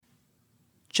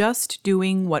Just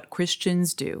doing what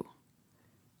Christians do.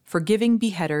 Forgiving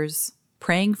beheaders,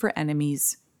 praying for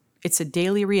enemies, it's a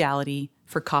daily reality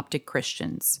for Coptic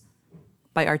Christians.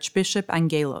 By Archbishop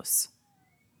Angalelos.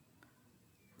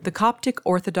 The Coptic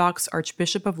Orthodox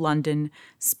Archbishop of London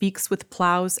speaks with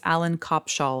Plough's Alan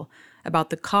Copshall about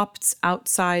the Copts'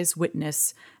 outsized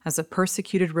witness as a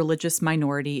persecuted religious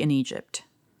minority in Egypt.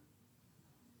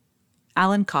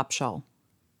 Alan Copshall.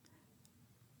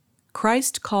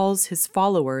 Christ calls his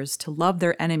followers to love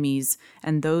their enemies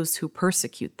and those who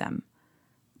persecute them.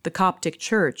 The Coptic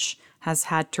Church has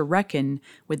had to reckon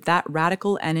with that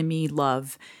radical enemy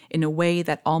love in a way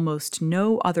that almost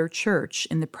no other church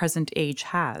in the present age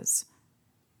has.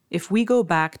 If we go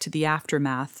back to the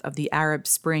aftermath of the Arab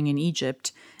Spring in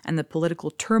Egypt and the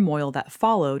political turmoil that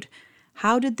followed,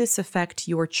 how did this affect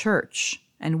your church,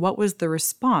 and what was the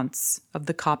response of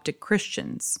the Coptic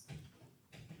Christians?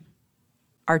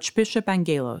 Archbishop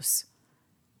Angalelos.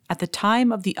 At the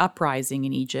time of the uprising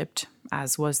in Egypt,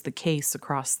 as was the case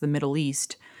across the Middle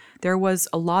East, there was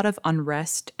a lot of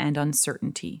unrest and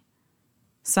uncertainty.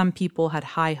 Some people had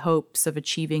high hopes of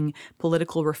achieving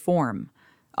political reform.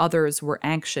 Others were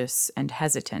anxious and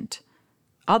hesitant.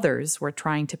 Others were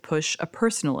trying to push a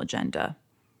personal agenda.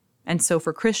 And so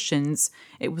for Christians,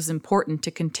 it was important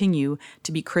to continue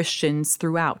to be Christians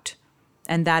throughout,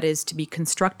 and that is to be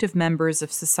constructive members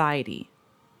of society,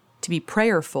 to be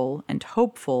prayerful and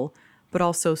hopeful, but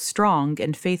also strong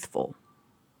and faithful.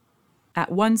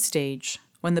 At one stage,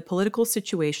 when the political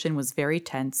situation was very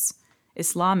tense,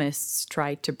 Islamists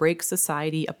tried to break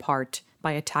society apart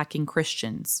by attacking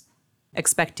Christians,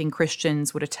 expecting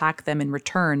Christians would attack them in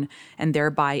return and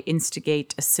thereby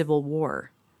instigate a civil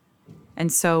war.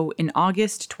 And so, in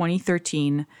August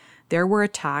 2013, there were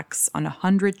attacks on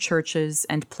 100 churches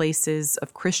and places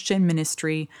of Christian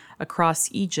ministry across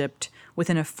Egypt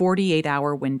within a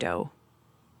 48-hour window.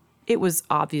 It was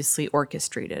obviously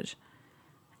orchestrated.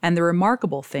 And the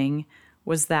remarkable thing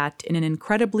was that in an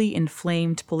incredibly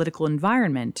inflamed political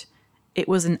environment, it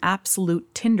was an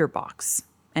absolute tinderbox,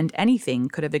 and anything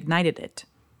could have ignited it.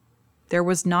 There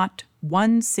was not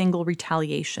one single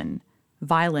retaliation,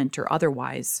 violent or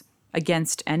otherwise,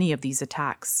 against any of these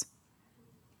attacks.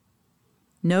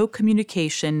 No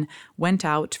communication went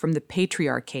out from the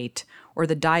Patriarchate or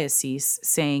the diocese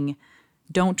saying,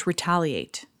 "Don't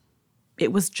retaliate."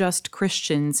 It was just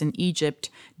Christians in Egypt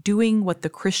doing what the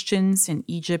Christians in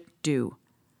Egypt do.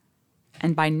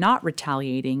 And by not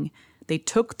retaliating, they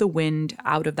took the wind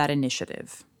out of that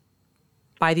initiative.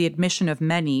 By the admission of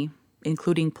many,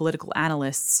 including political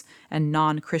analysts and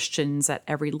non-Christians at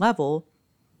every level,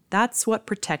 that's what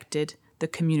protected the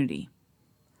community.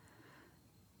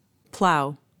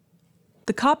 Plough.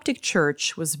 The Coptic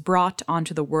Church was brought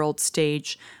onto the world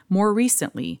stage more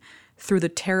recently through the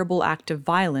terrible act of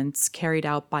violence carried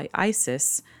out by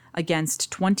ISIS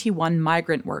against 21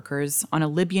 migrant workers on a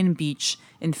Libyan beach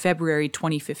in February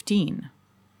 2015.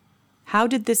 How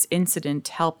did this incident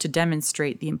help to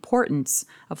demonstrate the importance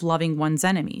of loving one's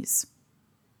enemies?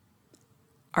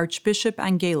 Archbishop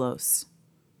Angalelos.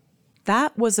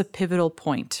 That was a pivotal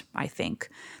point, I think,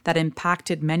 that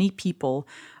impacted many people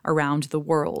around the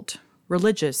world,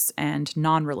 religious and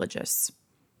non-religious.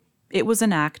 It was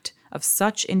an act of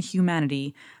such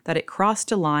inhumanity that it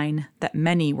crossed a line that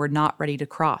many were not ready to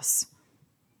cross.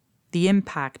 The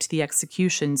impact the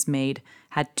executions made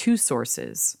had two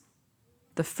sources.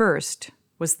 The first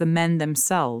was the men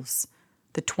themselves,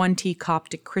 the 20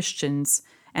 Coptic Christians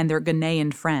and their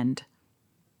Ghanaian friend.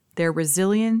 Their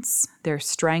resilience, their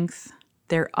strength,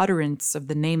 their utterance of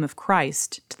the name of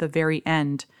Christ to the very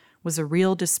end was a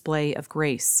real display of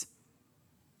grace.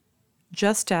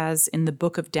 Just as in the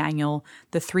book of Daniel,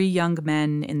 the 3 young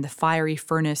men in the fiery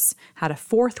furnace had a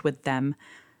fourth with them,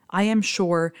 I am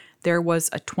sure there was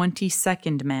a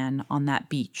 22nd man on that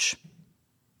beach.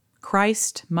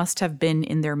 Christ must have been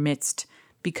in their midst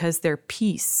because their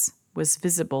peace was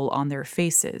visible on their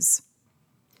faces.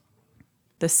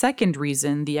 The second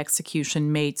reason the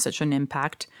execution made such an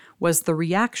impact was the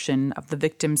reaction of the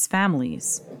victims'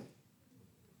 families.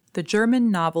 The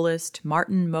German novelist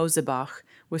Martin Mosebach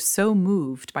was so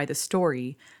moved by the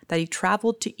story that he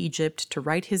traveled to Egypt to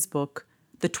write his book,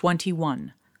 The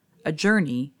 21, A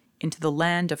Journey into the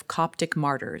Land of Coptic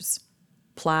Martyrs,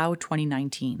 Plough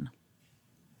 2019.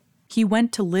 He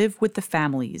went to live with the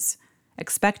families,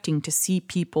 expecting to see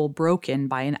people broken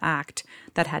by an act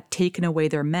that had taken away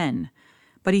their men,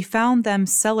 but he found them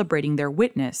celebrating their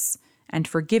witness and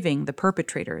forgiving the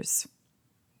perpetrators.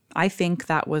 I think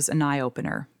that was an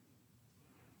eye-opener.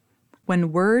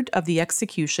 When word of the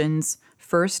executions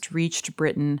first reached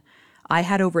Britain, I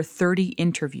had over 30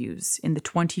 interviews in the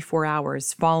 24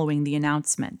 hours following the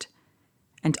announcement,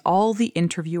 and all the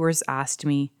interviewers asked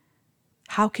me,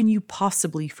 "How can you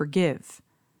possibly forgive?"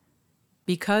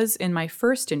 Because in my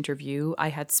first interview, I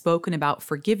had spoken about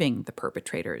forgiving the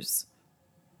perpetrators.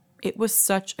 It was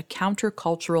such a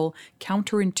countercultural,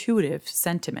 counterintuitive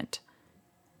sentiment,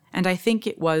 and I think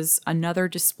it was another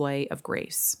display of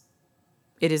grace.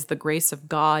 It is the grace of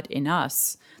God in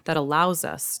us that allows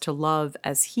us to love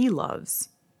as He loves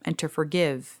and to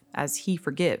forgive as He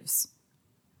forgives.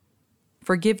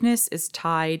 Forgiveness is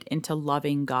tied into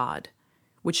loving God,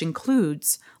 which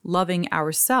includes loving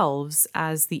ourselves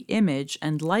as the image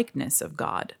and likeness of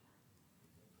God.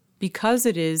 Because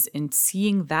it is in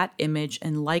seeing that image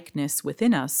and likeness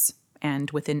within us and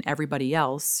within everybody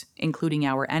else, including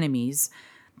our enemies,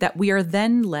 that we are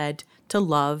then led to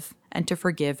love and to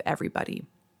forgive everybody.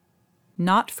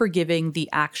 Not forgiving the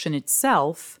action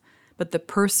itself, but the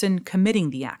person committing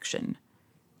the action.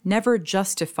 Never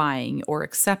justifying or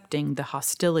accepting the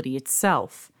hostility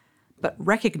itself, but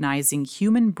recognizing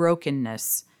human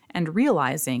brokenness and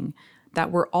realizing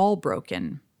that we're all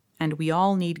broken and we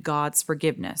all need God's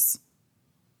forgiveness.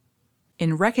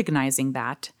 In recognizing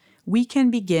that, we can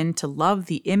begin to love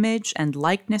the image and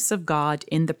likeness of God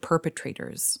in the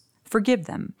perpetrators, forgive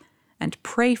them, and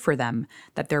pray for them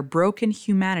that their broken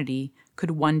humanity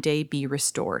could one day be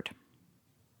restored.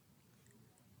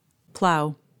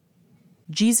 Plough.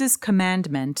 Jesus'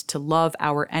 commandment to love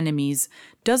our enemies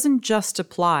doesn't just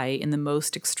apply in the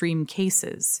most extreme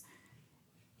cases.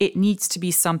 It needs to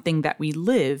be something that we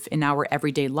live in our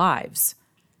everyday lives.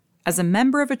 As a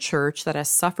member of a church that has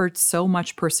suffered so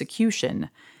much persecution,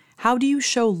 how do you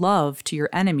show love to your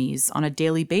enemies on a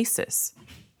daily basis?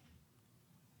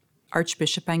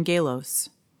 Archbishop Angalelos.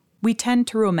 We tend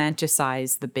to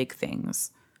romanticize the big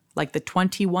things, like the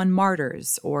 21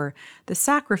 martyrs or the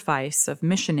sacrifice of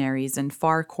missionaries in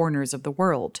far corners of the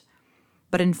world.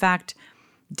 But in fact,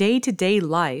 day-to-day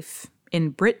life, in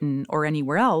Britain or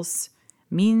anywhere else,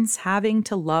 means having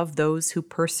to love those who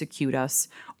persecute us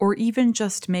or even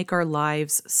just make our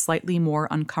lives slightly more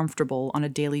uncomfortable on a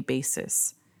daily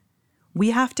basis.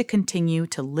 We have to continue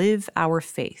to live our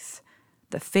faith,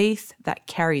 the faith that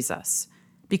carries us,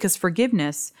 because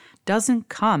forgiveness doesn't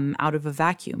come out of a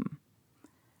vacuum.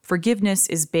 Forgiveness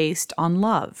is based on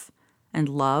love, and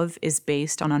love is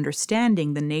based on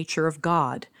understanding the nature of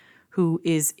God, who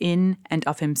is in and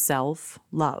of Himself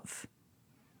love.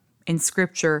 In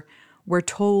Scripture, we're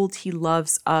told He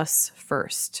loves us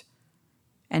first.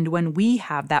 And when we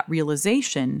have that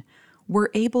realization, we're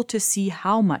able to see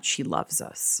how much He loves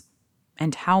us,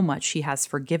 and how much He has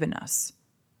forgiven us,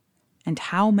 and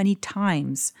how many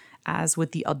times, as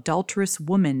with the adulterous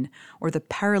woman or the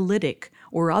paralytic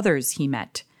or others He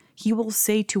met, He will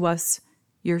say to us,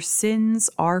 "Your sins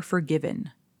are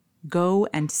forgiven. Go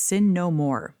and sin no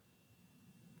more."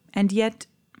 And yet,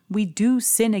 we do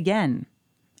sin again,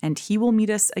 and He will meet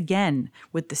us again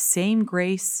with the same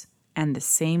grace and the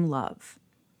same love.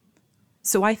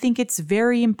 So I think it's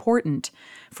very important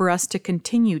for us to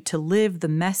continue to live the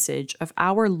message of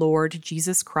our Lord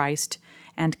Jesus Christ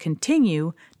and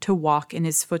continue to walk in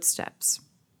His footsteps.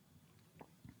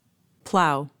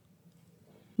 Plough.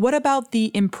 What about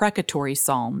the imprecatory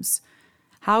psalms?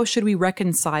 How should we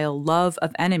reconcile love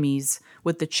of enemies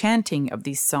with the chanting of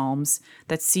these psalms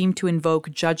that seem to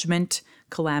invoke judgment,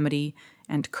 calamity,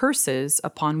 and curses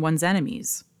upon one's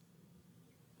enemies?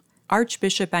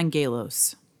 Archbishop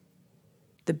Angalelos.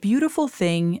 The beautiful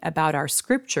thing about our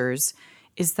scriptures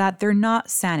is that they're not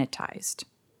sanitized.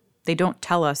 They don't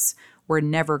tell us we're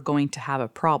never going to have a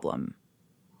problem.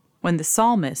 When the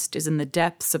psalmist is in the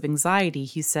depths of anxiety,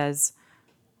 he says,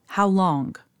 "How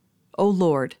long, O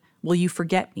Lord, will you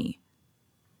forget me?"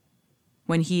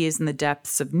 When he is in the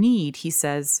depths of need, he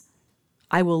says,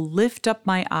 "I will lift up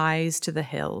my eyes to the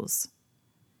hills."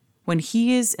 When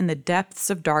he is in the depths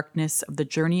of darkness of the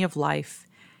journey of life,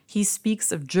 he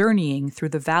speaks of journeying through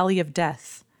the valley of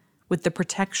death with the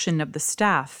protection of the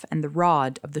staff and the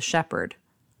rod of the shepherd.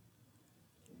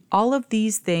 All of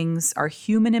these things are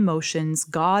human emotions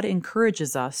God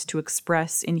encourages us to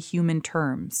express in human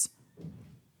terms.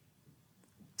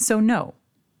 So no,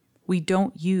 we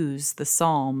don't use the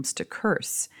Psalms to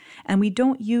curse, and we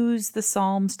don't use the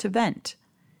Psalms to vent.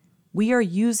 We are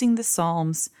using the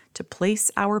Psalms to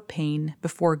place our pain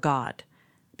before God,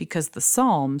 because the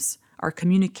Psalms are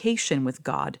communication with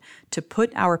God to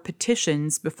put our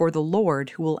petitions before the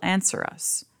Lord who will answer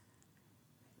us.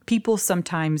 People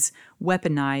sometimes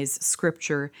weaponize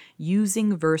Scripture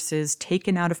using verses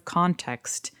taken out of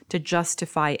context to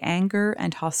justify anger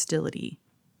and hostility.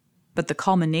 But the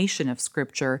culmination of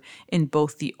Scripture in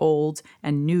both the Old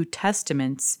and New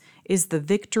Testaments is the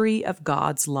victory of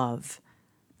God's love,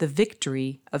 the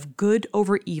victory of good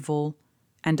over evil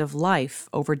and of life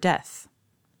over death.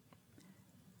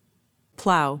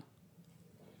 Plough.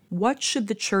 What should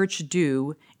the Church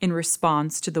do in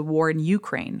response to the war in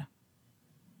Ukraine?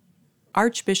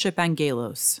 Archbishop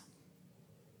Angalelos.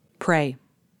 Pray.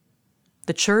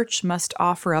 The Church must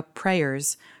offer up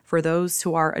prayers for those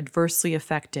who are adversely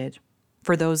affected,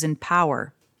 for those in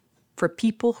power, for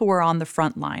people who are on the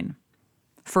front line,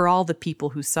 for all the people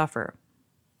who suffer.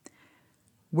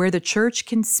 Where the Church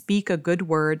can speak a good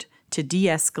word to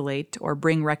de-escalate or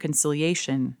bring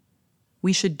reconciliation,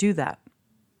 we should do that.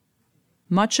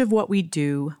 Much of what we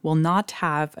do will not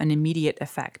have an immediate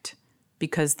effect,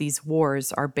 because these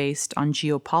wars are based on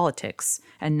geopolitics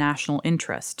and national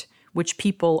interest, which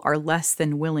people are less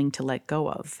than willing to let go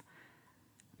of.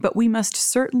 But we must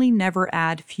certainly never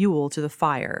add fuel to the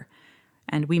fire,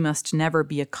 and we must never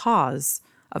be a cause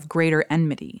of greater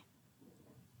enmity.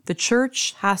 The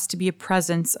Church has to be a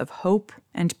presence of hope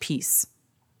and peace.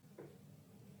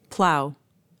 Plough.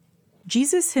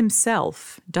 Jesus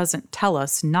himself doesn't tell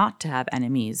us not to have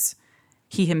enemies.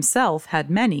 He himself had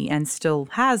many and still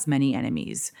has many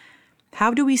enemies.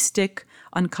 How do we stick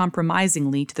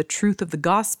uncompromisingly to the truth of the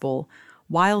gospel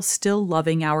while still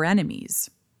loving our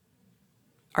enemies?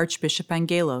 Archbishop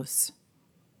Angalelos.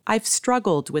 I've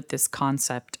struggled with this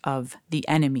concept of the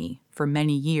enemy for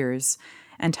many years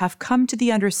and have come to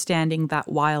the understanding that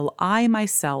while I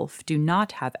myself do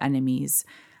not have enemies,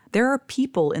 there are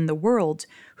people in the world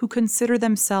who consider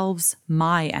themselves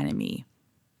my enemy.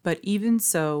 But even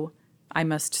so, I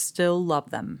must still love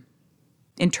them.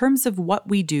 In terms of what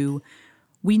we do,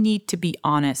 we need to be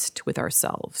honest with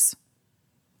ourselves.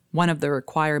 One of the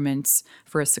requirements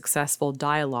for a successful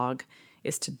dialogue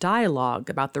is to dialogue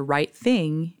about the right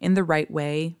thing in the right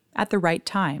way at the right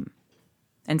time.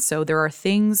 And so there are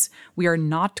things we are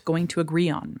not going to agree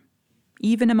on,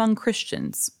 even among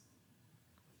Christians.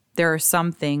 There are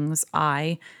some things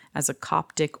I, as a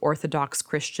Coptic Orthodox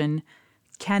Christian,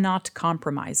 cannot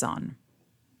compromise on.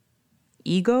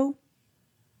 Ego,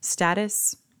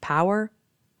 status, power,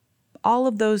 all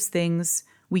of those things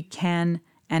we can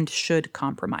and should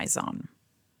compromise on.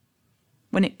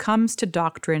 When it comes to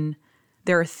doctrine,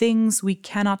 there are things we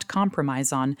cannot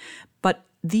compromise on, but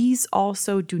these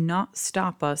also do not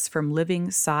stop us from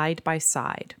living side by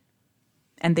side.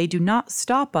 And they do not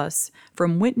stop us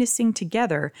from witnessing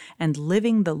together and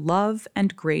living the love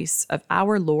and grace of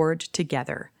our Lord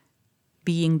together,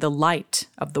 being the light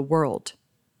of the world.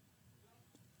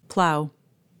 Plough.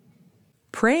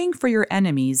 Praying for your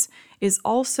enemies is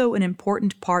also an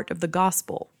important part of the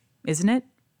gospel, isn't it?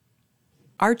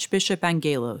 Archbishop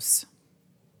Angalelos.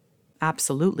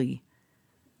 Absolutely.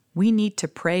 We need to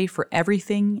pray for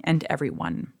everything and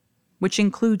everyone, which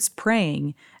includes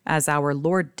praying, as our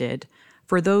Lord did,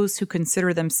 for those who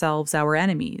consider themselves our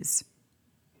enemies.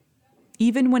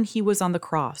 Even when he was on the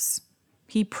cross,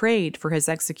 he prayed for his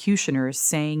executioners,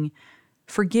 saying,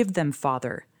 "Forgive them,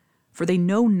 Father, for they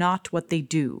know not what they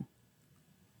do."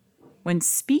 When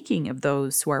speaking of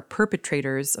those who are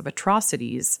perpetrators of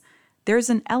atrocities, there's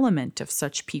an element of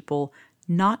such people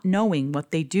not knowing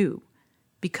what they do,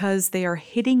 because they are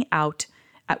hitting out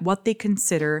at what they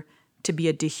consider to be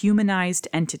a dehumanized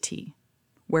entity,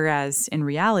 whereas in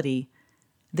reality,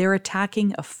 they're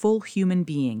attacking a full human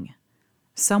being,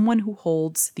 someone who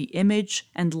holds the image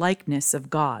and likeness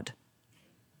of God.